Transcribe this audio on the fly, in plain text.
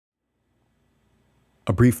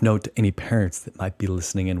A brief note to any parents that might be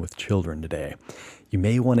listening in with children today. You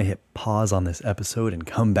may want to hit pause on this episode and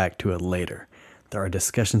come back to it later. There are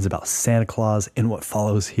discussions about Santa Claus in what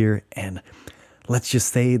follows here, and let's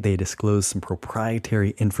just say they disclose some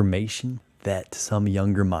proprietary information that some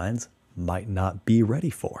younger minds might not be ready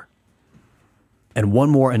for. And one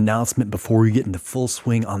more announcement before we get into full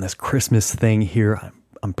swing on this Christmas thing here.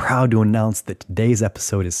 I'm proud to announce that today's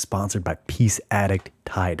episode is sponsored by Peace Addict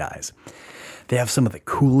Tie-Dyes. They have some of the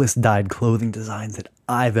coolest dyed clothing designs that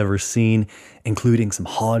I've ever seen, including some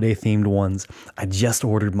holiday-themed ones. I just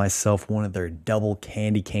ordered myself one of their double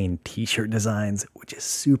candy cane t-shirt designs, which is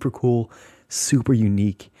super cool, super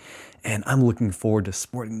unique, and I'm looking forward to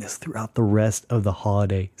sporting this throughout the rest of the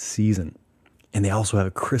holiday season. And they also have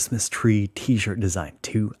a Christmas tree t-shirt design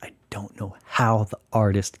too. I don't know how the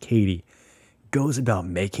artist Katie goes about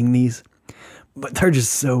making these, but they're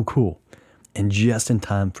just so cool, and just in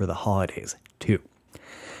time for the holidays too.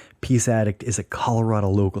 Peace Addict is a Colorado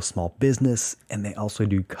local small business, and they also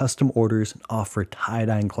do custom orders and offer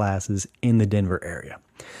tie-dyeing classes in the Denver area.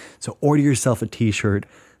 So order yourself a t-shirt,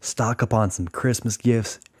 stock up on some Christmas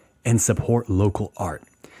gifts, and support local art.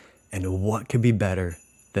 And what could be better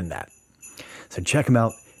than that? So check them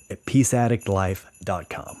out at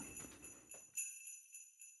peaceaddictlife.com.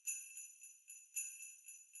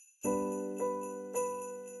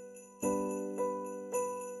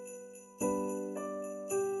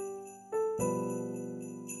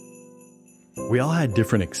 We all had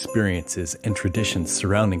different experiences and traditions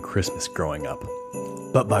surrounding Christmas growing up,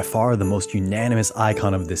 but by far the most unanimous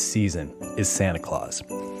icon of this season is Santa Claus.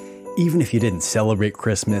 Even if you didn't celebrate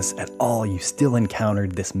Christmas at all, you still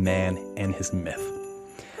encountered this man and his myth.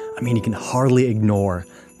 I mean, you can hardly ignore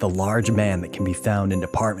the large man that can be found in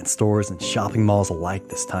department stores and shopping malls alike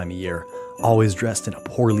this time of year, always dressed in a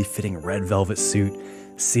poorly fitting red velvet suit,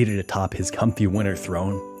 seated atop his comfy winter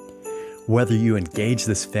throne. Whether you engaged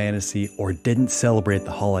this fantasy or didn't celebrate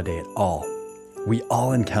the holiday at all, we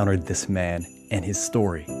all encountered this man and his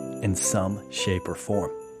story in some shape or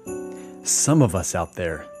form. Some of us out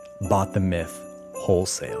there bought the myth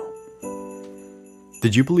wholesale.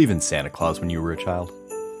 Did you believe in Santa Claus when you were a child?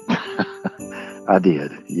 I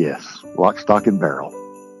did, yes. Lock, stock, and barrel.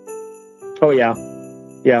 Oh, yeah.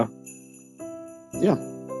 Yeah. Yeah,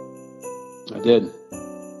 I did.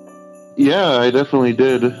 Yeah, I definitely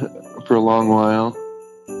did for a long while.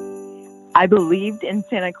 I believed in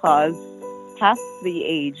Santa Claus past the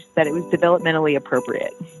age that it was developmentally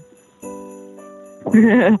appropriate.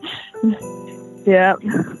 Yeah.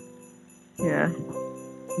 Yeah.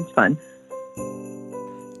 It's fun.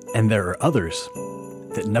 And there are others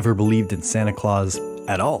that never believed in Santa Claus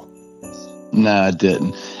at all. No, I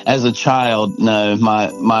didn't. As a child, no.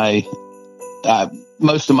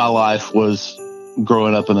 Most of my life was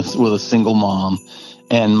growing up with a single mom,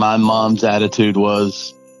 and my mom's attitude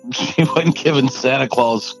was she wasn't giving Santa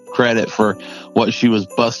Claus credit for what she was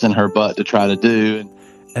busting her butt to try to do.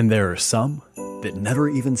 And there are some that never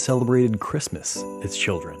even celebrated Christmas as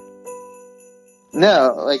children.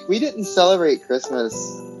 No, we didn't celebrate Christmas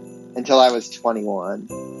until I was 21.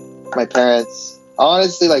 My parents,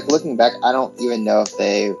 honestly, looking back, I don't even know if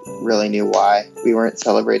they really knew why we weren't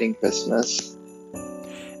celebrating Christmas.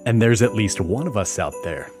 And there's at least one of us out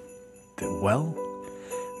there that, well,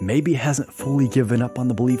 maybe hasn't fully given up on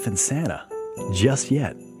the belief in Santa just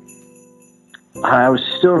yet. I was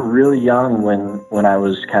still really young when I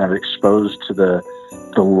was kind of exposed to the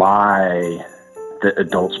lie that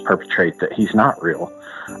adults perpetrate that he's not real.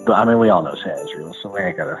 But I mean, we all know Santa's real, so we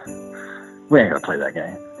ain't gonna play that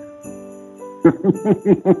game.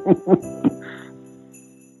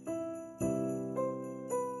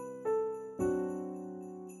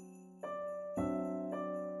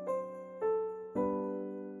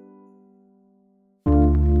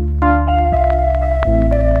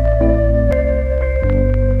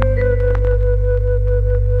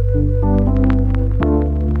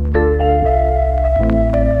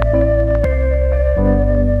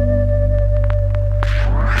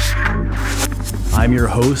 I'm your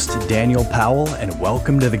host, Daniel Powell, and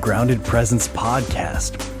welcome to the Grounded Presence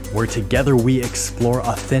Podcast, where together we explore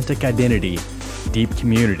authentic identity, deep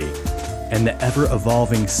community, and the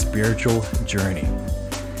ever-evolving spiritual journey.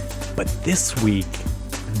 But this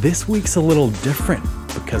week's a little different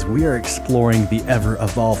because we are exploring the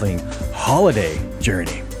ever-evolving holiday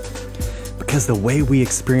journey. Because the way we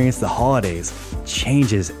experience the holidays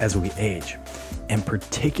changes as we age. And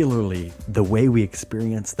particularly the way we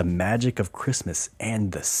experience the magic of Christmas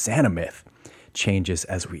and the Santa myth changes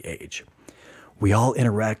as we age. We all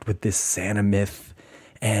interact with this Santa myth,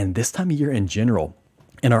 and this time of year in general,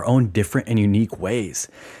 in our own different and unique ways.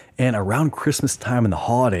 And around Christmas time and the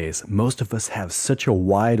holidays, most of us have such a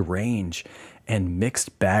wide range and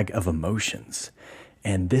mixed bag of emotions.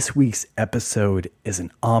 And this week's episode is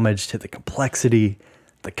an homage to the complexity,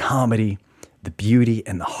 the comedy, the beauty,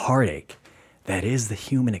 and the heartache that is the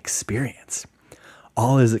human experience.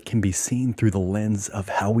 All as it can be seen through the lens of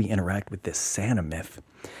how we interact with this Santa myth,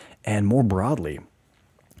 and more broadly,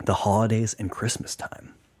 the holidays and Christmas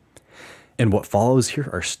time. And what follows here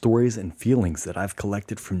are stories and feelings that I've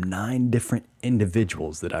collected from 9 different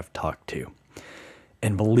individuals that I've talked to.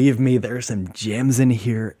 And believe me, there are some gems in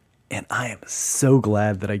here, and I am so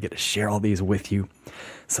glad that I get to share all these with you.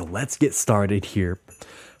 So let's get started here.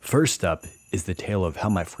 First up is the tale of how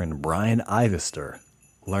my friend Brian Ivester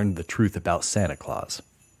learned the truth about Santa Claus.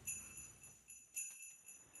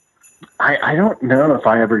 I don't know if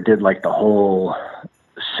I ever did like the whole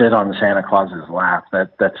sit on Santa Claus's lap.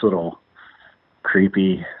 That's a little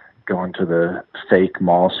creepy, going to the fake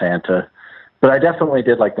mall Santa. But I definitely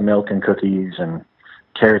did like the milk and cookies and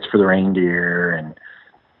carrots for the reindeer and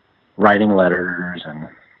writing letters. And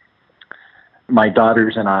my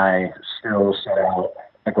daughters and I still set out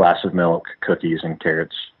a glass of milk, cookies, and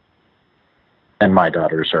carrots. And my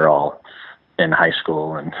daughters are all in high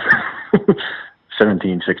school and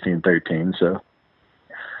 17, 16, 13. So,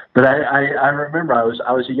 but I remember I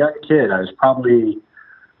was a young kid. I was probably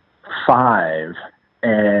 5,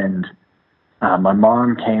 and my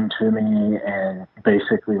mom came to me and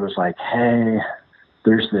basically was like, "Hey,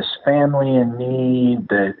 there's this family in need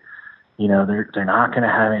that, you know, they're not going to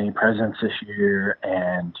have any presents this year,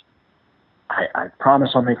 and I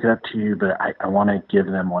promise I'll make it up to you, but I want to give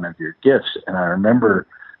them one of your gifts." And I remember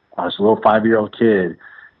I was a little 5-year-old kid,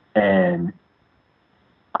 and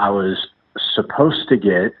I was supposed to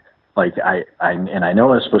get, like, I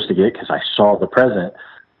know I was supposed to get, because I saw the present,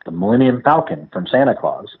 the Millennium Falcon from Santa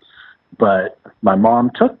Claus. But my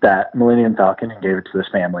mom took that Millennium Falcon and gave it to this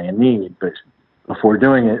family in need. But before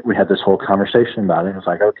doing it, we had this whole conversation about it. It was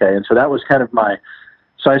like, okay. And so that was kind of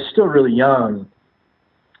so I was still really young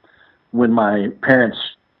when my parents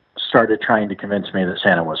started trying to convince me that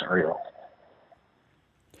Santa wasn't real.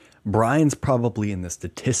 Brian's probably in the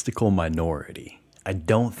statistical minority. I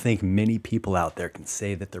don't think many people out there can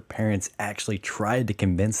say that their parents actually tried to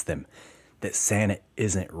convince them that Santa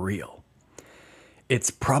isn't real.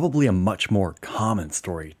 It's probably a much more common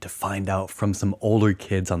story to find out from some older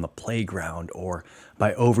kids on the playground, or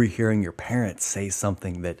by overhearing your parents say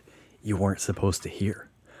something that you weren't supposed to hear.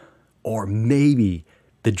 Or maybe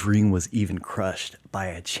the dream was even crushed by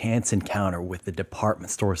a chance encounter with the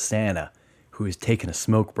department store Santa who was taking a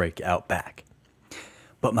smoke break out back.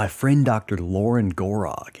 But my friend Dr. Lauren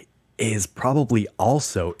Gorog is probably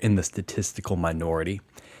also in the statistical minority,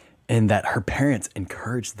 in that her parents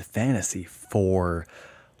encouraged the fantasy for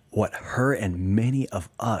what her and many of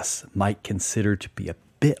us might consider to be a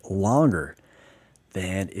bit longer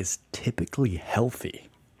than is typically healthy.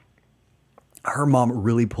 Her mom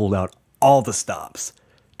really pulled out all the stops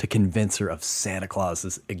to convince her of Santa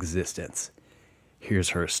Claus's existence. Here's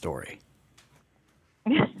her story.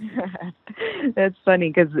 That's funny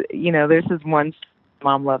because, you know, there's this one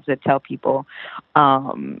mom loves to tell people.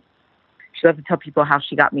 She loves to tell people how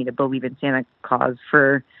she got me to believe in Santa Claus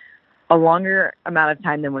for a longer amount of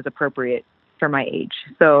time than was appropriate for my age.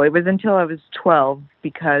 So it was until I was 12,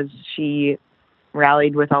 because she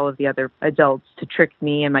rallied with all of the other adults to trick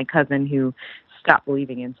me and my cousin, who stopped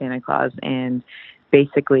believing in Santa Claus, and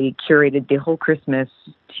basically curated the whole Christmas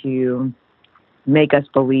to make us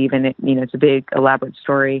believe in it. You know, it's a big, elaborate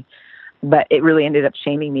story, but it really ended up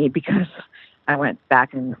shaming me, because I went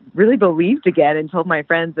back and really believed again and told my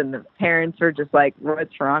friends, and the parents were just like,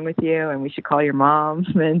 "What's wrong with you? And we should call your mom."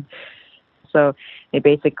 And so they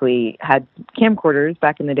basically had camcorders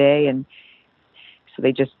back in the day. And so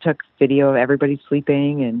they just took video of everybody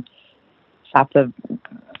sleeping and stopped the,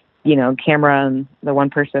 you know, camera. And the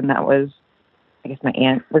one person that was, I guess, my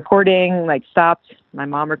aunt, recording, like, stopped. My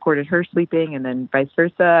mom recorded her sleeping, and then vice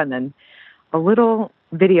versa. And then a little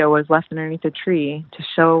video was left underneath a tree to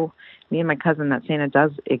show me and my cousin that Santa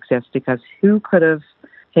does exist, because who could have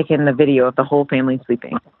taken the video of the whole family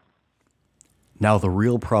sleeping? Now the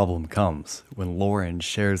real problem comes when Lauren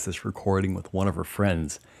shares this recording with one of her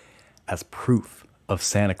friends as proof of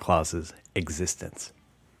Santa Claus's existence.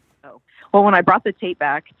 Well, when I brought the tape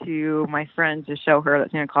back to my friend to show her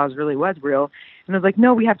that Santa Claus really was real, and I was like,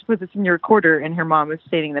 "No, we have to put this in your recorder," and her mom was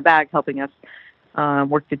standing in the back helping us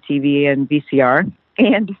work the TV and VCR,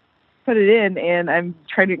 and put it in, and I'm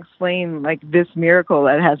trying to explain, like, this miracle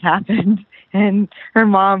that has happened, and her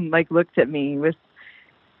mom, like, looked at me with,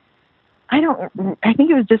 I think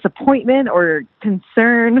it was disappointment or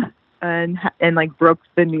concern, and like broke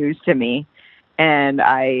the news to me. And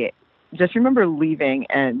I just remember leaving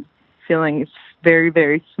and feeling very,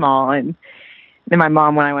 very small. And then my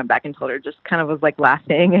mom, when I went back and told her, just kind of was like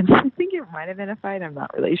laughing. And I think it might have been a fight. I'm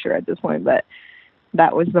not really sure at this point, but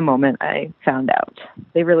that was the moment I found out.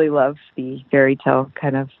 They really love the fairy tale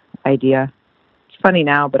kind of idea. It's funny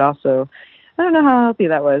now, but also I don't know how healthy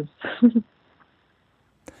that was.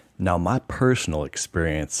 Now, my personal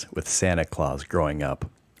experience with Santa Claus growing up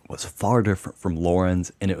was far different from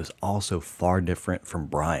Lauren's, and it was also far different from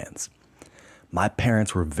Brian's. My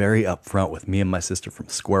parents were very upfront with me and my sister from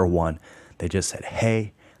square one. They just said,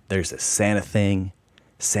 hey, there's a Santa thing.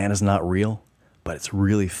 Santa's not real, but it's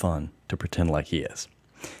really fun to pretend like he is.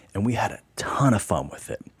 And we had a ton of fun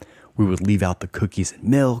with it. We would leave out the cookies and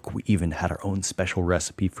milk. We even had our own special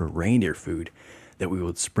recipe for reindeer food that we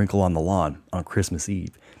would sprinkle on the lawn on Christmas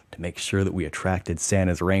Eve to make sure that we attracted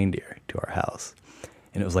Santa's reindeer to our house.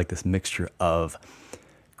 And it was like this mixture of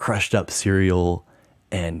crushed up cereal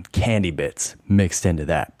and candy bits mixed into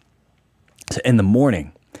that. So in the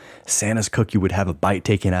morning, Santa's cookie would have a bite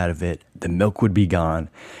taken out of it, the milk would be gone,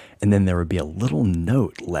 and then there would be a little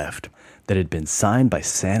note left that had been signed by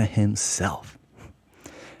Santa himself.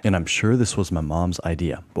 And I'm sure this was my mom's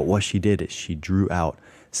idea, but what she did is she drew out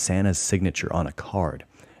Santa's signature on a card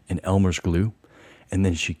in Elmer's glue, and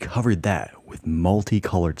then she covered that with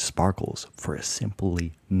multicolored sparkles for a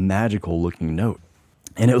simply magical looking note.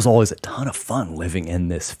 And it was always a ton of fun living in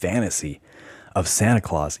this fantasy of Santa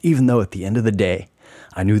Claus, even though at the end of the day,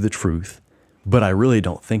 I knew the truth, but I really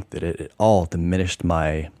don't think that it at all diminished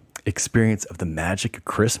my experience of the magic of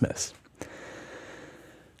Christmas.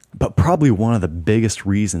 But probably one of the biggest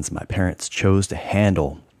reasons my parents chose to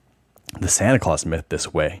handle the Santa Claus myth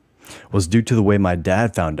this way was due to the way my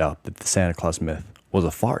dad found out that the Santa Claus myth was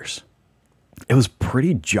a farce. It was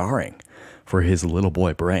pretty jarring for his little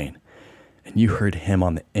boy brain. And you heard him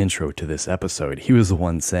on the intro to this episode. He was the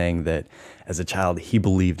one saying that as a child, he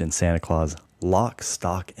believed in Santa Claus lock,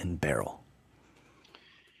 stock, and barrel.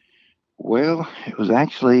 Well, it was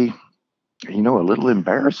actually, a little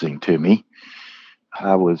embarrassing to me.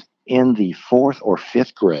 I was in the 4th or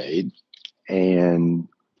 5th grade, and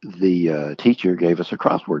the teacher gave us a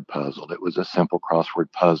crossword puzzle. It was a simple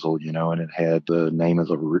crossword puzzle, and it had the name of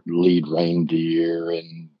the lead reindeer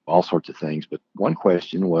and all sorts of things. But one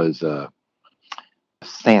question was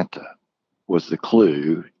Santa was the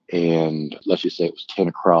clue, and let's just say it was 10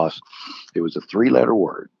 across. It was a 3-letter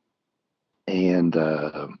word, and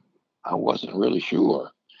I wasn't really sure.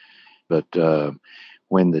 But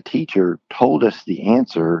when the teacher told us the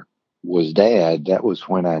answer was Dad, that was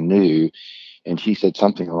when I knew. And she said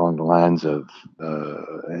something along the lines of,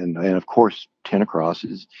 and of course, 10 across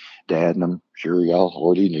is Dad, and I'm sure y'all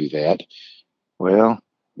already knew that. Well,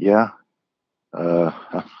 yeah,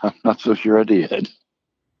 I'm not so sure I did.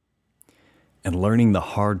 And learning the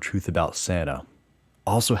hard truth about Santa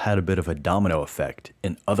also had a bit of a domino effect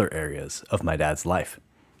in other areas of my dad's life.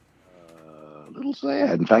 A little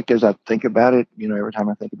sad. In fact, as I think about it, every time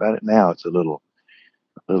I think about it now, it's a little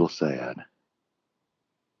sad.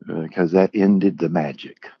 Because that ended the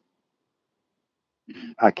magic.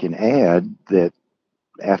 I can add that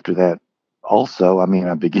after that also, I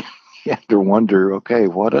began to wonder, okay,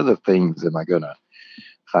 what other things am I going to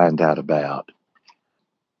find out about?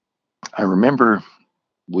 I remember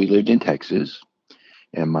we lived in Texas,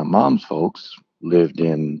 and my mom's folks lived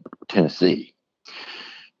in Tennessee.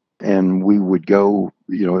 And we would go,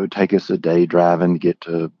 it would take us a day driving to get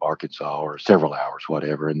to Arkansas, or several hours,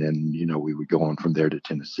 whatever. And then, we would go on from there to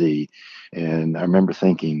Tennessee. And I remember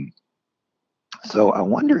thinking, so I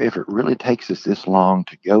wonder if it really takes us this long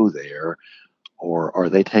to go there, or are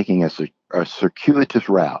they taking us a circuitous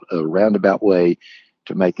route, a roundabout way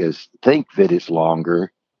to make us think that it's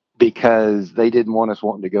longer because they didn't want us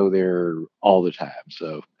wanting to go there all the time.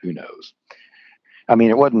 So who knows?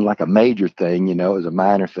 It wasn't like a major thing, it was a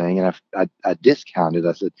minor thing. And I discounted.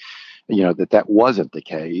 I said, that wasn't the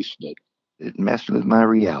case, but it messed with my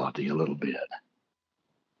reality a little bit.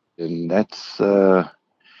 And that's,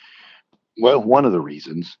 one of the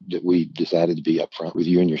reasons that we decided to be upfront with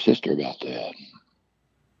you and your sister about that.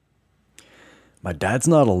 My dad's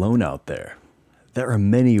not alone out there. There are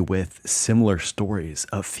many with similar stories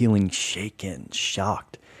of feeling shaken,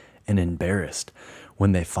 shocked, and embarrassed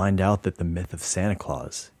when they find out that the myth of Santa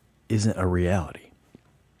Claus isn't a reality.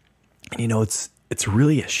 And it's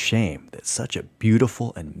really a shame that such a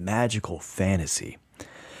beautiful and magical fantasy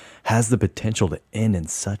has the potential to end in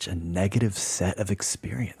such a negative set of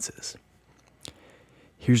experiences.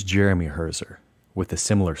 Here's Jeremy Herzer with a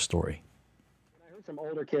similar story. Some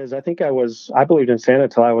older kids. I think I believed in Santa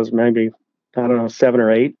till I was maybe, I don't know, 7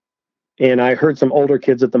 or 8. And I heard some older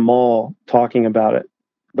kids at the mall talking about it,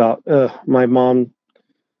 about, my mom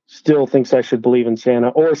still thinks I should believe in Santa,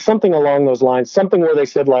 or something along those lines, something where they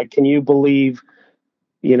said, like, can you believe,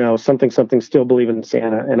 something, still believe in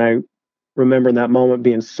Santa. And I remember in that moment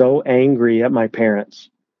being so angry at my parents,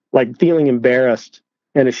 like feeling embarrassed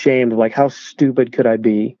and ashamed, like, how stupid could I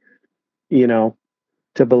be,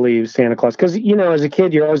 to believe Santa Claus? Because, as a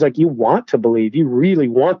kid, you're always like, you want to believe, you really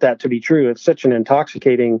want that to be true. It's such an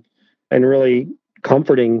intoxicating and really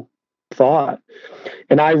comforting thought.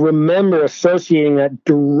 And I remember associating that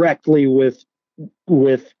directly with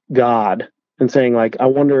God and saying, like, I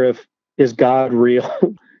wonder is God real?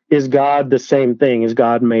 Is God the same thing? Is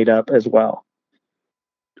God made up as well?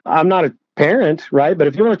 I'm not a parent, right? But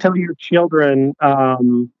if you want to tell your children,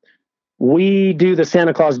 we do the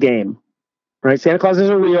Santa Claus game, right? Santa Claus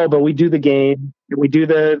isn't real, but we do the game. We do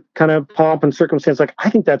the kind of pomp and circumstance. Like, I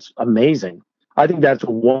think that's amazing. I think that's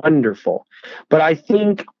wonderful. But I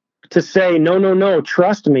think to say, no,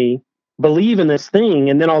 trust me, believe in this thing,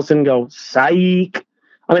 and then all of a sudden go, psych.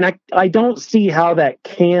 I mean, I don't see how that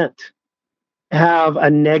can't have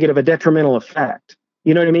a detrimental effect.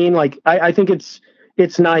 You know what I mean? Like, I think it's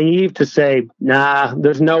naive to say, nah,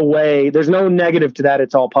 there's no way, there's no negative to that.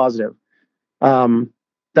 It's all positive.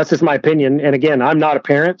 That's just my opinion. And again, I'm not a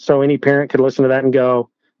parent, so any parent could listen to that and go,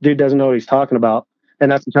 dude doesn't know what he's talking about. And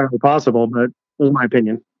that's entirely possible, but it was my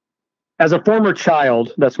opinion. As a former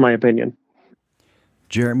child, that's my opinion.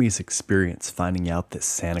 Jeremy's experience finding out that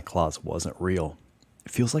Santa Claus wasn't real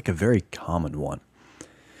feels like a very common one.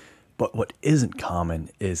 But what isn't common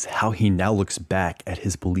is how he now looks back at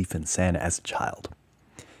his belief in Santa as a child.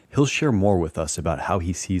 He'll share more with us about how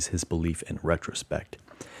he sees his belief in retrospect.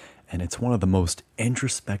 And it's one of the most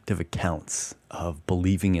introspective accounts of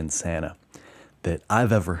believing in Santa that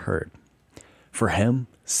I've ever heard. For him,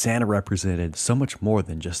 Santa represented so much more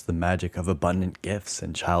than just the magic of abundant gifts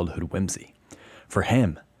and childhood whimsy. For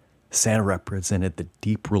him, Santa represented the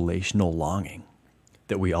deep relational longing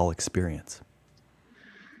that we all experience.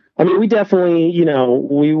 I mean, we definitely,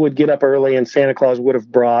 we would get up early and Santa Claus would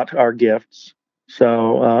have brought our gifts.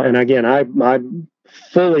 So, and again, I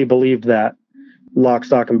fully believed that, lock,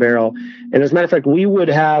 stock, and barrel. And as a matter of fact,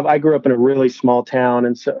 I grew up in a really small town,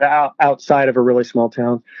 and so outside of a really small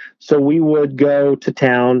town. So we would go to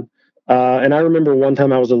town. And I remember one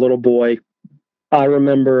time I was a little boy. I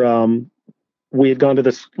remember we had gone to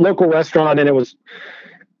this local restaurant, and it was,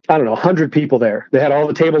 I don't know, 100 people there. They had all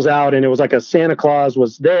the tables out, and it was like a Santa Claus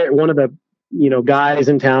was there. One of the, guys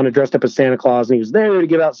in town had dressed up as Santa Claus, and he was there to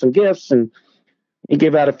give out some gifts, and he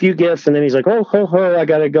gave out a few gifts, and then he's like, oh, ho, ho, I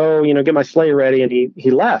got to go, get my sleigh ready. And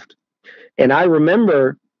he left. And I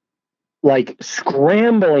remember like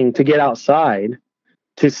scrambling to get outside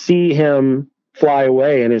to see him fly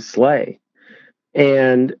away in his sleigh.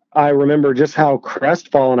 And I remember just how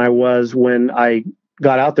crestfallen I was when I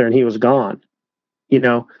got out there and he was gone,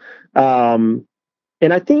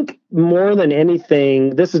 and I think more than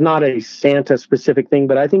anything, this is not a Santa specific thing,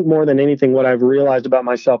 but I think more than anything, what I've realized about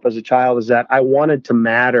myself as a child is that I wanted to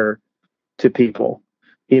matter to people,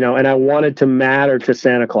 and I wanted to matter to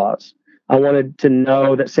Santa Claus. I wanted to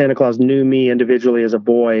know that Santa Claus knew me individually as a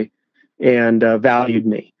boy and valued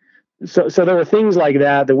me. So there were things like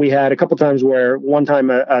that we had a couple times where one time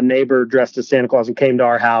a neighbor dressed as Santa Claus and came to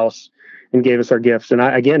our house and gave us our gifts. And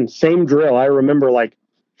again, same drill. I remember like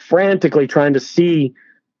frantically trying to see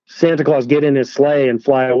Santa Claus get in his sleigh and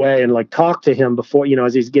fly away and like talk to him before,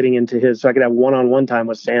 as he's getting into his, so I could have one-on-one time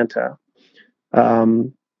with Santa.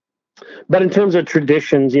 But in terms of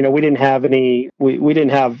traditions, we didn't have any, we didn't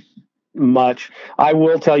have much. I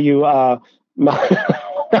will tell you, I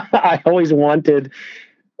always wanted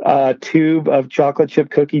a tube of chocolate chip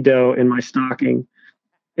cookie dough in my stocking.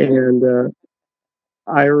 And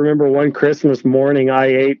I remember one Christmas morning, I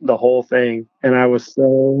ate the whole thing and I was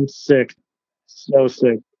so sick,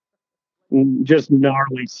 just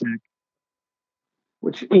gnarly sick,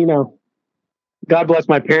 which, God bless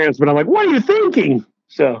my parents, but I'm like, what are you thinking?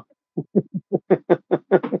 So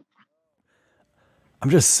I'm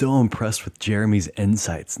just so impressed with Jeremy's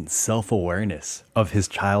insights and self-awareness of his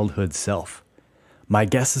childhood self. My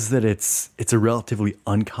guess is that it's a relatively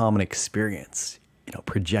uncommon experience,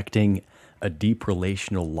 projecting a deep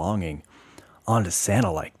relational longing onto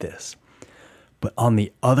Santa like this. But on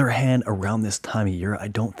the other hand, around this time of year, I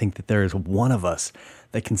don't think that there is one of us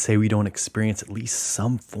that can say we don't experience at least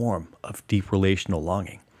some form of deep relational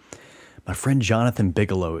longing. My friend Jonathan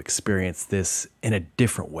Bigelow experienced this in a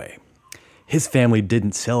different way. His family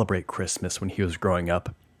didn't celebrate Christmas when he was growing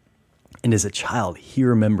up, And as a child, he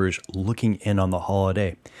remembers looking in on the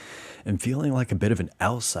holiday and feeling like a bit of an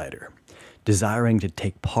outsider, desiring to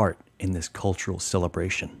take part in this cultural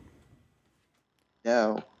celebration.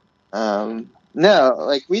 No. No,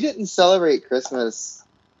 like we didn't celebrate Christmas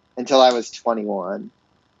until I was 21.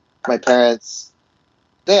 My parents,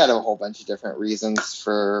 they had a whole bunch of different reasons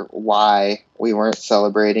for why we weren't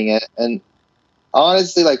celebrating it. And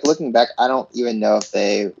honestly, like looking back, I don't even know if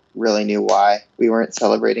they really knew why we weren't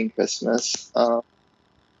celebrating Christmas.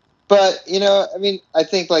 But, I mean, I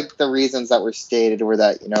think like the reasons that were stated were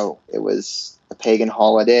that, it was a pagan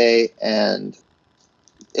holiday and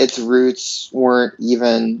its roots weren't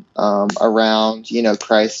even around,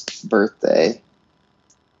 Christ's birthday.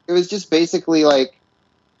 It was just basically like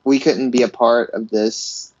we couldn't be a part of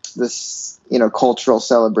this, cultural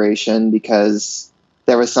celebration because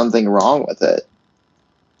there was something wrong with it.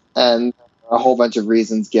 And a whole bunch of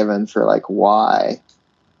reasons given for like why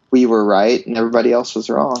we were right and everybody else was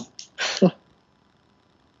wrong.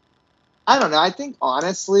 I don't know. I think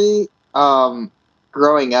honestly,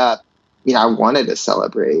 growing up, I wanted to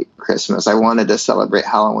celebrate Christmas. I wanted to celebrate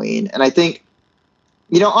Halloween. And I think,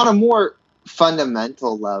 on a more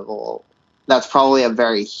fundamental level, that's probably a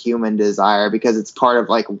very human desire because it's part of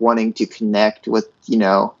like wanting to connect with,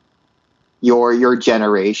 your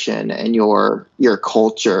generation and your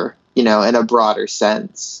culture, in a broader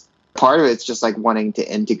sense. Part of it's just like wanting to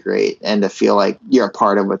integrate and to feel like you're a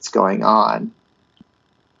part of what's going on.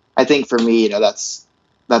 I think for me, that's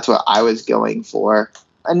what I was going for.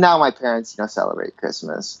 And now my parents, celebrate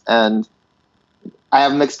Christmas. And I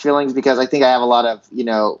have mixed feelings because I think I have a lot of,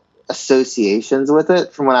 associations with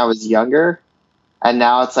it from when I was younger. And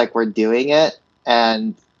now it's like we're doing it.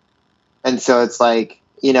 And so it's like,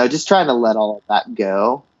 just trying to let all of that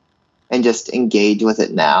go and just engage with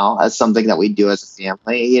it now as something that we do as a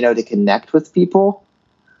family, to connect with people.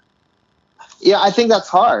 Yeah, I think that's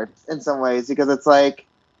hard in some ways because it's like,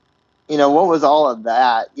 what was all of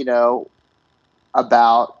that,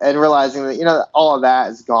 about, and realizing that, all of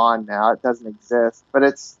that is gone now. It doesn't exist, but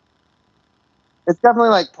it's definitely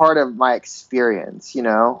like part of my experience,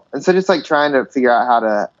 and so just like trying to figure out how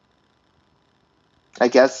to, I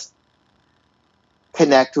guess,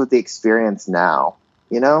 connect with the experience now,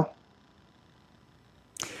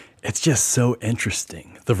 It's just so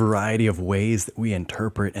interesting, the variety of ways that we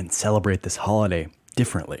interpret and celebrate this holiday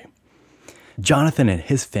differently. Jonathan and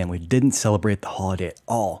his family didn't celebrate the holiday at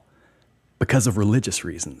all because of religious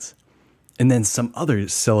reasons. And then some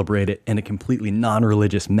others celebrate it in a completely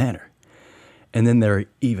non-religious manner. And then there are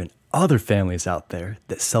even other families out there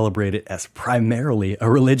that celebrate it as primarily a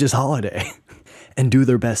religious holiday and do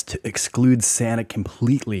their best to exclude Santa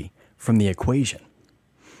completely from the equation.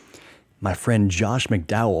 My friend Josh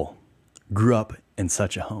McDowell grew up in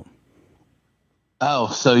such a home.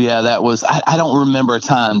 Oh, so yeah, that was, I don't remember a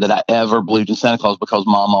time that I ever believed in Santa Claus because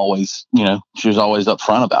mom always, she was always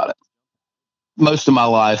upfront about it. Most of my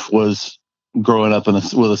life was growing up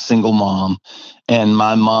with a single mom, and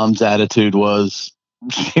my mom's attitude was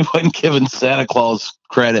she wasn't giving Santa Claus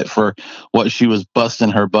credit for what she was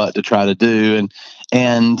busting her butt to try to do.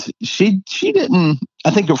 And she didn't,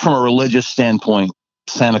 I think from a religious standpoint,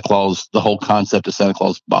 Santa Claus, the whole concept of Santa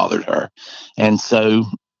Claus bothered her. And so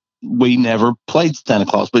we never played Santa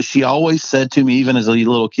Claus, but she always said to me, even as a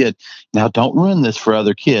little kid, now don't ruin this for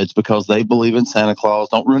other kids because they believe in Santa Claus.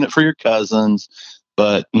 Don't ruin it for your cousins.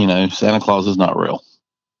 But, Santa Claus is not real.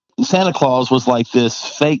 Santa Claus was like this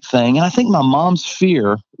fake thing. And I think my mom's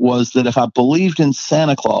fear was that if I believed in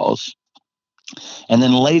Santa Claus and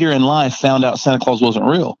then later in life found out Santa Claus wasn't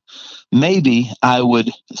real, maybe I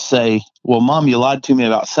would say, well, Mom, you lied to me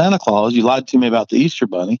about Santa Claus. You lied to me about the Easter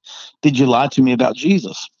Bunny. Did you lie to me about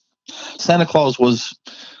Jesus? Santa Claus was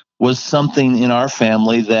something in our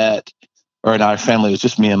family or in our family, it was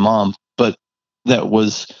just me and Mom, but that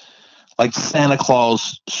was like Santa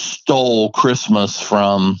Claus stole Christmas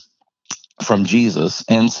from Jesus.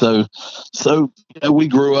 And so we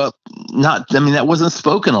grew up that wasn't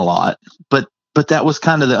spoken a lot, but that was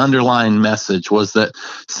kind of the underlying message, was that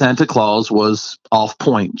Santa Claus was off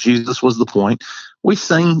point. Jesus was the point. We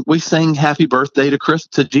sang happy birthday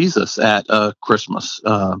to Jesus at Christmas.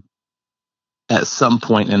 At some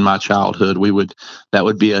point in my childhood, that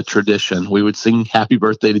would be a tradition. We would sing happy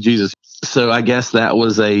birthday to Jesus. So I guess that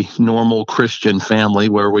was a normal Christian family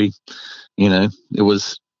where we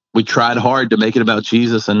tried hard to make it about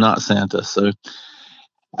Jesus and not Santa. So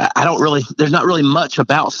there's not really much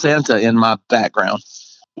about Santa in my background.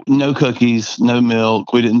 No cookies, no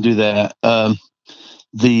milk. We didn't do that.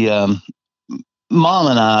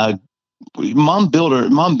 Mom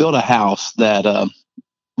built a house that,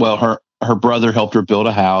 her brother helped her build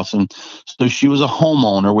a house, and so she was a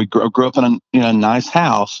homeowner. We grew up in a nice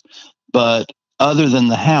house, but other than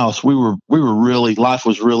the house, we were really, life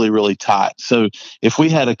was really, really tight. So if we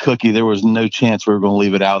had a cookie, there was no chance we were going to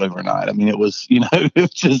leave it out overnight. I mean, it was, it was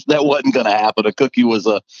just, that wasn't going to happen. A cookie was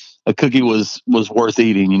worth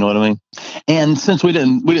eating. You know what I mean? And since we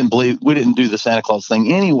didn't do the Santa Claus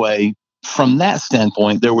thing anyway, from that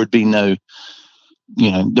standpoint, there would be no,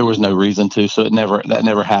 there was no reason to, so that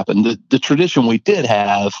never happened. The tradition we did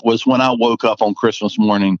have was when I woke up on Christmas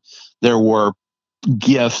morning, there were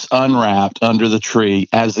gifts unwrapped under the tree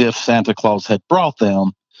as if Santa Claus had brought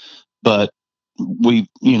them. But we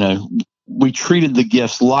treated the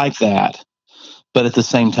gifts like that, but at the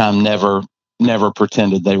same time, never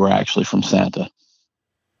pretended they were actually from Santa.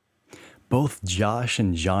 Both Josh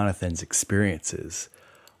and Jonathan's experiences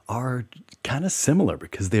are kind of similar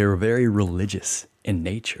because they are very religious in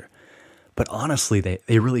nature. But honestly,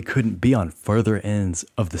 they really couldn't be on further ends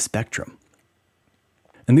of the spectrum.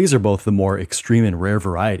 And these are both the more extreme and rare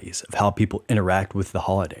varieties of how people interact with the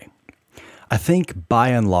holiday. I think by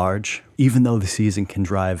and large, even though the season can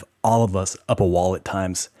drive all of us up a wall at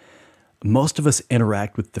times, most of us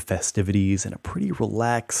interact with the festivities in a pretty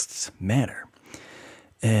relaxed manner.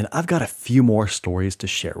 And I've got a few more stories to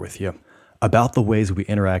share with you about the ways we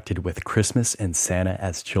interacted with Christmas and Santa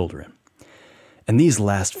as children. And these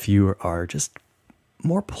last few are just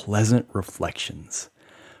more pleasant reflections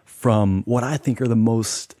from what I think are the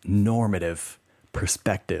most normative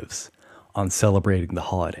perspectives on celebrating the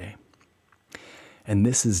holiday. And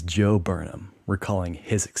this is Joe Burnham recalling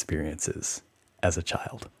his experiences as a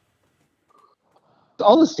child.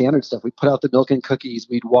 All the standard stuff. We put out the milk and cookies.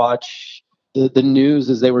 We'd watch the news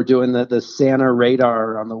as they were doing the Santa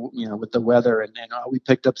radar on the, with the weather. And we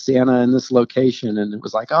picked up Santa in this location, and it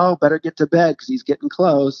was like, oh, better get to bed because he's getting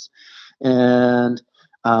close. And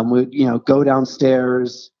we'd, go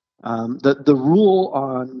downstairs. The rule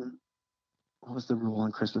on, what was the rule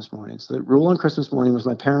on Christmas morning? So the rule on Christmas morning was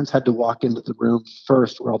my parents had to walk into the room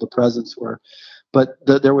first where all the presents were, but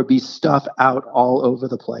there would be stuff out all over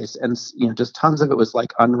the place. And, just tons of it was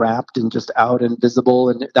like unwrapped and just out and visible.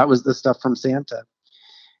 And that was the stuff from Santa.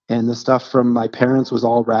 And the stuff from my parents was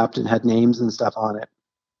all wrapped and had names and stuff on it.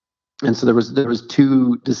 And so there was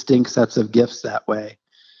two distinct sets of gifts that way.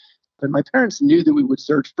 And my parents knew that we would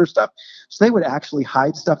search for stuff. So they would actually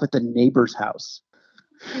hide stuff at the neighbor's house.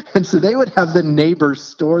 And so they would have the neighbors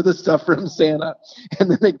store the stuff from Santa, and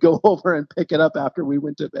then they'd go over and pick it up after we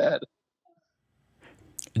went to bed.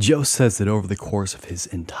 Joe says that over the course of his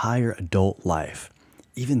entire adult life,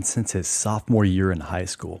 even since his sophomore year in high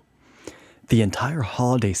school, the entire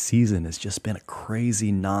holiday season has just been a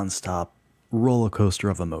crazy, nonstop roller coaster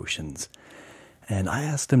of emotions. And I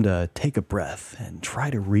asked him to take a breath and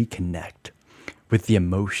try to reconnect with the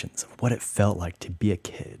emotions of what it felt like to be a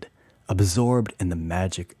kid, absorbed in the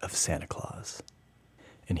magic of Santa Claus.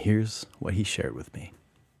 And here's what he shared with me.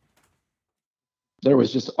 There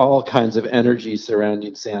was just all kinds of energy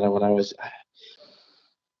surrounding Santa when I was...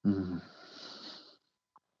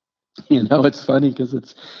 it's funny because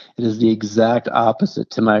it is the exact opposite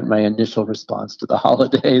to my initial response to the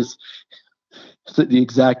holidays. It's the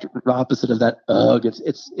exact opposite of that.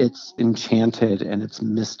 It's enchanted, and it's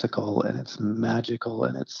mystical, and it's magical,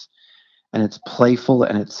 and it's playful,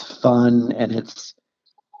 and it's fun, and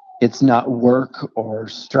it's not work or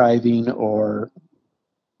striving or,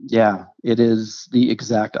 it is the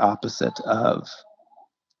exact opposite of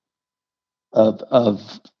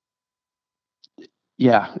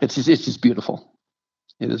it's just beautiful.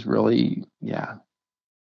 It is really,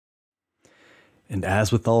 And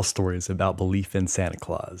as with all stories about belief in Santa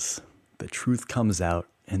Claus, the truth comes out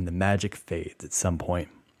and the magic fades at some point.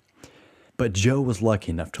 But Joe was lucky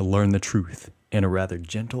enough to learn the truth in a rather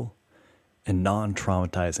gentle and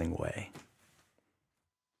non-traumatizing way.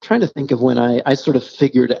 Trying to think of when I sort of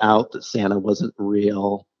figured out that Santa wasn't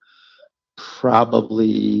real.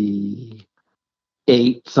 Probably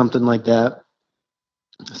 8, something like that.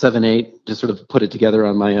 7, 8, just sort of put it together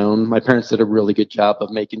on my own. My parents did a really good job of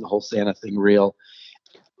making the whole Santa thing real.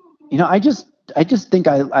 I just think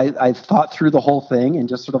I thought through the whole thing and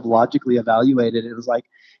just sort of logically evaluated it. It was like,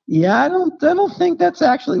 I don't think that's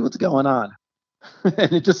actually what's going on.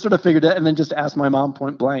 And it just sort of figured it, and then just asked my mom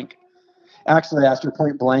point blank. Actually, I asked her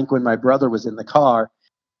point blank when my brother was in the car,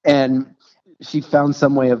 and she found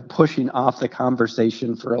some way of pushing off the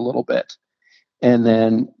conversation for a little bit. And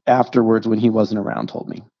then afterwards, when he wasn't around, told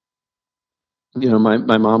me.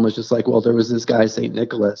 My mom was just like, well, there was this guy, St.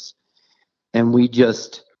 Nicholas, and we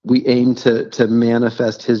aim to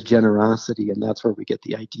manifest his generosity, and that's where we get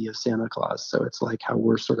the idea of Santa Claus. So it's like how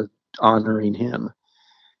we're sort of honoring him.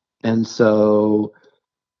 And so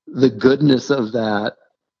the goodness of that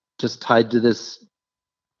just tied to this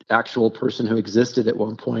actual person who existed at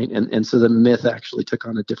one point, and so the myth actually took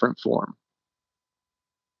on a different form.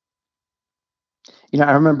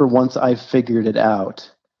 I remember once I figured it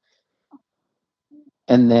out,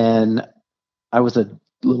 and then I was a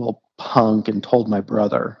little punk and told my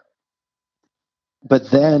brother.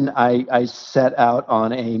 But then I set out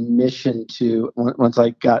on a mission to, once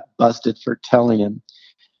I got busted for telling him,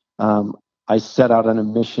 I set out on a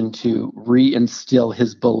mission to reinstill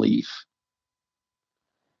his belief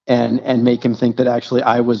and make him think that actually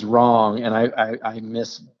I was wrong and I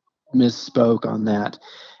misspoke on that.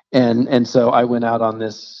 And so I went out on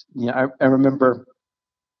this. I remember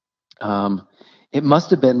it must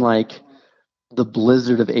have been like the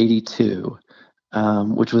blizzard of '82,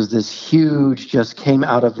 which was this huge, just came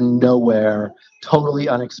out of nowhere, totally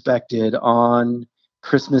unexpected on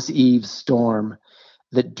Christmas Eve storm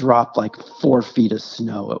that dropped like 4 feet of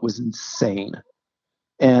snow. It was insane.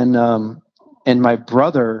 And my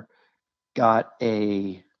brother got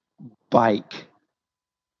a bike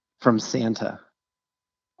from Santa.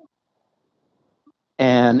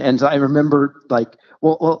 And so I remember like,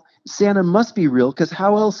 well, Santa must be real, because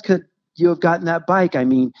how else could you have gotten that bike? I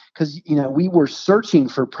mean, because we were searching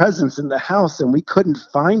for presents in the house and we couldn't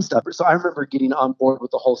find stuff. So I remember getting on board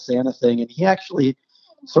with the whole Santa thing, and he actually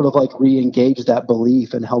sort of like re-engaged that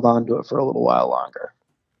belief and held on to it for a little while longer.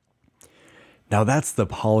 Now that's the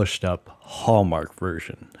polished up Hallmark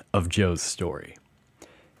version of Joe's story.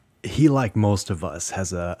 He, like most of us,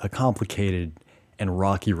 has a complicated and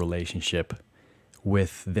rocky relationship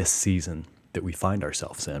with this season that we find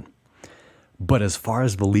ourselves in. But as far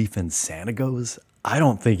as belief in Santa goes, I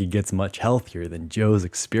don't think it gets much healthier than Joe's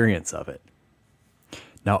experience of it.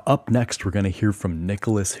 Now, up next, we're going to hear from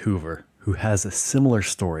Nicholas Hoover, who has a similar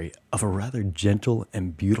story of a rather gentle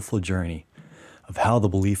and beautiful journey of how the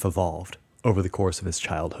belief evolved over the course of his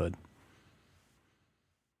childhood.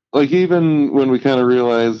 Like, even when we kind of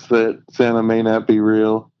realized that Santa may not be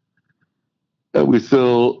real,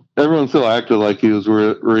 everyone still acted like he was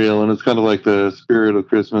real, and it's kind of like the spirit of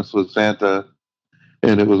Christmas was Santa,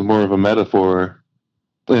 and it was more of a metaphor.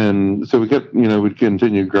 And so we kept, we'd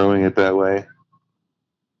continue growing it that way.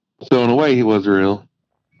 So in a way, he was real.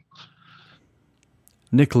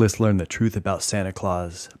 Nicholas learned the truth about Santa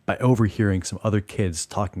Claus by overhearing some other kids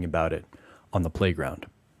talking about it on the playground.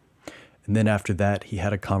 And then after that, he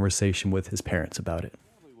had a conversation with his parents about it.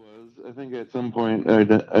 I think at some point I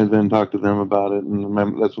then talked to them about it, and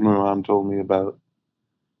that's when my mom told me about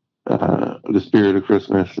the spirit of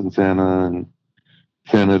Christmas and Santa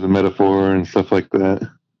as a metaphor and stuff like that.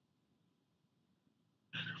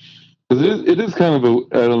 Because it is kind of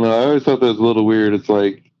I don't know, I always thought that was a little weird. It's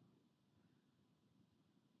like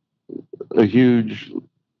a huge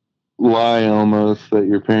lie almost that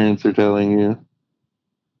your parents are telling you.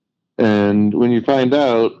 And when you find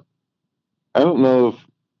out, I don't know if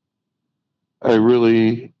I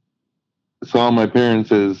really saw my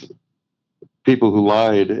parents as people who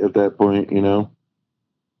lied at that point,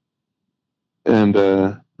 And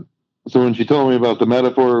so when she told me about the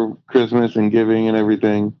metaphor of Christmas and giving and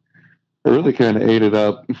everything, I really kind of ate it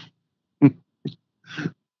up.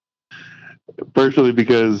 Partially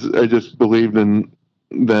because I just believed in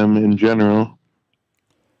them in general.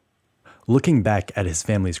 Looking back at his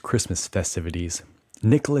family's Christmas festivities,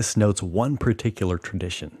 Nicholas notes one particular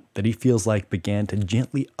tradition that he feels like began to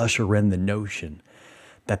gently usher in the notion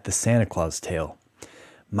that the Santa Claus tale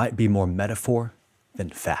might be more metaphor than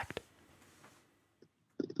fact.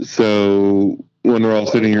 So when we're all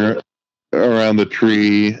sitting around the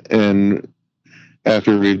tree, and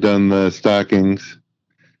after we've done the stockings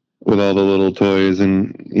with all the little toys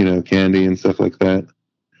and, candy and stuff like that,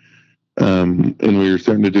 and we were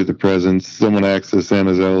starting to do the presents, someone acts as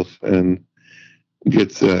Santa's elf and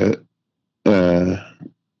gets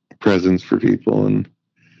presents for people, and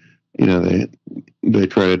they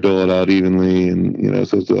try to dole it out evenly, and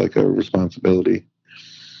so it's like a responsibility.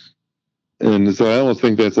 And so I almost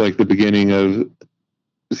think that's like the beginning of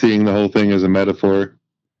seeing the whole thing as a metaphor.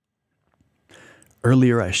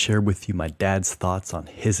 Earlier, I shared with you my dad's thoughts on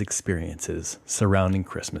his experiences surrounding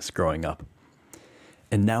Christmas growing up.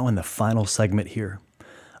 And now in the final segment here,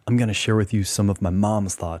 I'm going to share with you some of my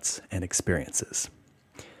mom's thoughts and experiences.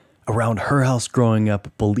 Around her house growing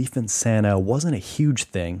up, belief in Santa wasn't a huge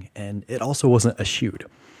thing, and it also wasn't a shoot.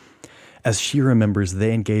 As she remembers,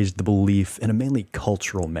 they engaged the belief in a mainly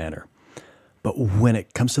cultural manner. But when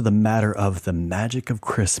it comes to the matter of the magic of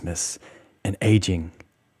Christmas and aging,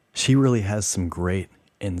 she really has some great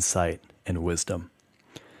insight and wisdom.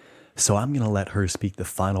 So I'm going to let her speak the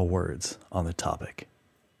final words on the topic.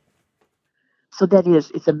 So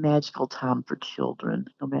it's a magical time for children,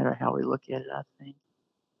 no matter how we look at it, I think.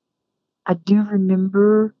 I do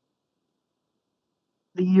remember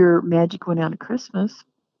the year magic went out at Christmas.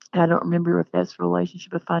 And I don't remember if that's a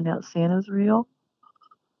relationship of finding out Santa's real.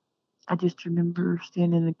 I just remember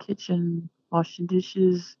standing in the kitchen washing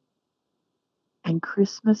dishes, and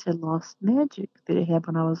Christmas had lost magic that it had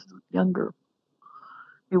when I was younger.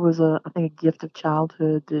 It was I think, a gift of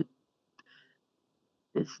childhood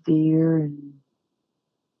that's there, and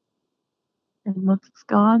once it's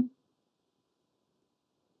gone,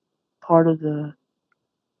 part of the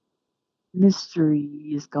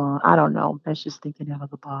mystery is gone. I don't know. That's just thinking out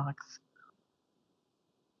of the box.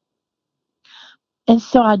 And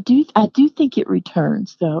so I do think it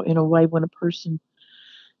returns, though, in a way, when a person,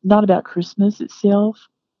 not about Christmas itself,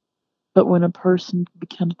 but when a person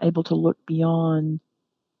becomes able to look beyond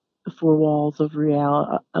the four walls of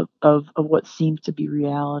reality, of what seems to be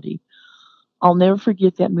reality. I'll never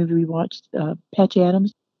forget that movie we watched, Patch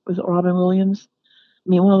Adams with Robin Williams. I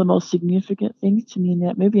mean, one of the most significant things to me in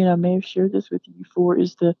that movie, and I may have shared this with you before,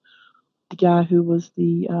 is the guy who was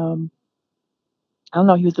the I don't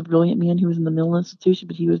know, he was a brilliant man who was in the mental institution,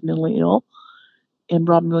 but he was mentally ill. And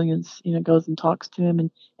Robin Williams, goes and talks to him,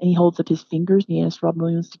 and he holds up his fingers, and he asks Robin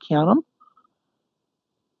Williams to count them.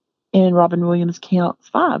 And Robin Williams counts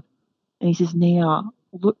 5. And he says, now,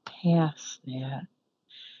 look past that.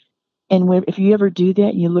 And if you ever do that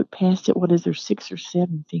and you look past it, what is there, 6 or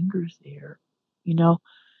 7 fingers there? In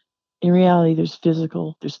reality, there's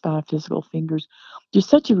 5 physical fingers. There's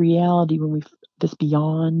such a reality that's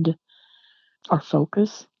beyond our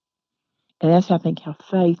focus. And that's, I think, how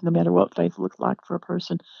faith, no matter what faith looks like for a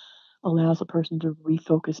person, allows a person to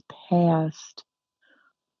refocus past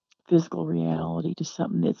physical reality to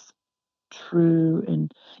something that's true.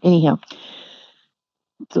 And anyhow,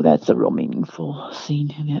 so that's a real meaningful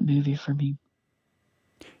scene in that movie for me.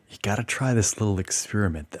 You gotta try this little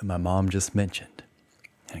experiment that my mom just mentioned.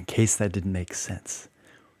 And in case that didn't make sense,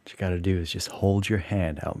 what you gotta do is just hold your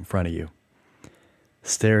hand out in front of you.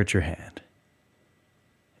 Stare at your hand.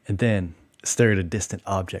 And then stare at a distant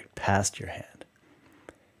object past your hand.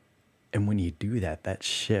 And when you do that, that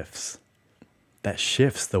shifts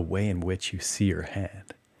the way in which you see your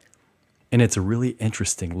hand. And it's a really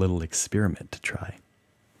interesting little experiment to try.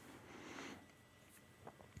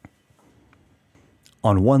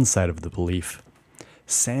 On one side of the belief,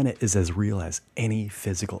 Santa is as real as any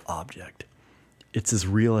physical object. It's as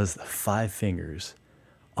real as the 5 fingers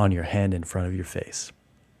on your hand in front of your face.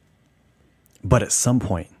 But at some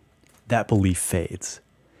point, that belief fades.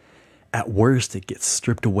 At worst, it gets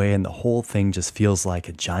stripped away and the whole thing just feels like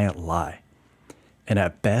a giant lie. And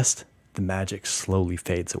at best, the magic slowly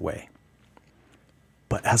fades away.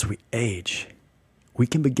 But as we age, we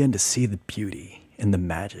can begin to see the beauty and the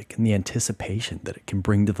magic and the anticipation that it can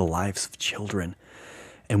bring to the lives of children.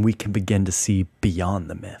 And we can begin to see beyond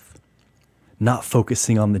the myth. Not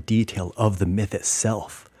focusing on the detail of the myth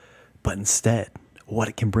itself, but instead what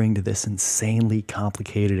it can bring to this insanely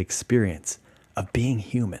complicated experience of being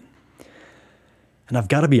human. And I've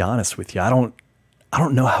got to be honest with you, I don't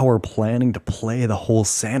know how we're planning to play the whole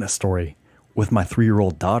Santa story with my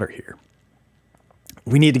 3-year-old daughter here.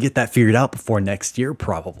 We need to get that figured out before next year,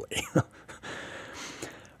 probably.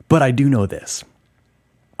 But I do know this.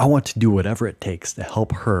 I want to do whatever it takes to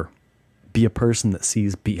help her be a person that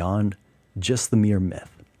sees beyond just the mere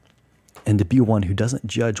myth, and to be one who doesn't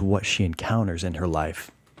judge what she encounters in her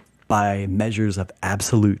life by measures of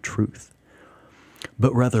absolute truth,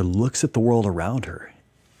 but rather looks at the world around her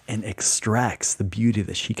and extracts the beauty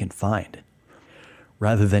that she can find,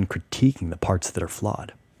 rather than critiquing the parts that are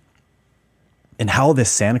flawed. And how will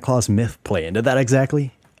this Santa Claus myth play into that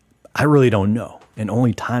exactly? I really don't know, and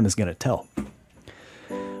only time is going to tell.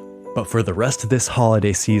 But for the rest of this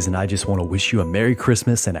holiday season, I just want to wish you a Merry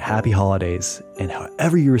Christmas and a Happy Holidays. And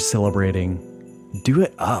however you're celebrating, do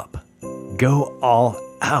it up. Go all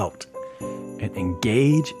out. And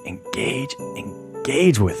engage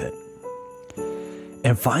with it.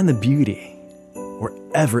 And find the beauty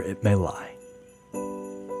wherever it may lie.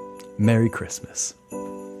 Merry Christmas.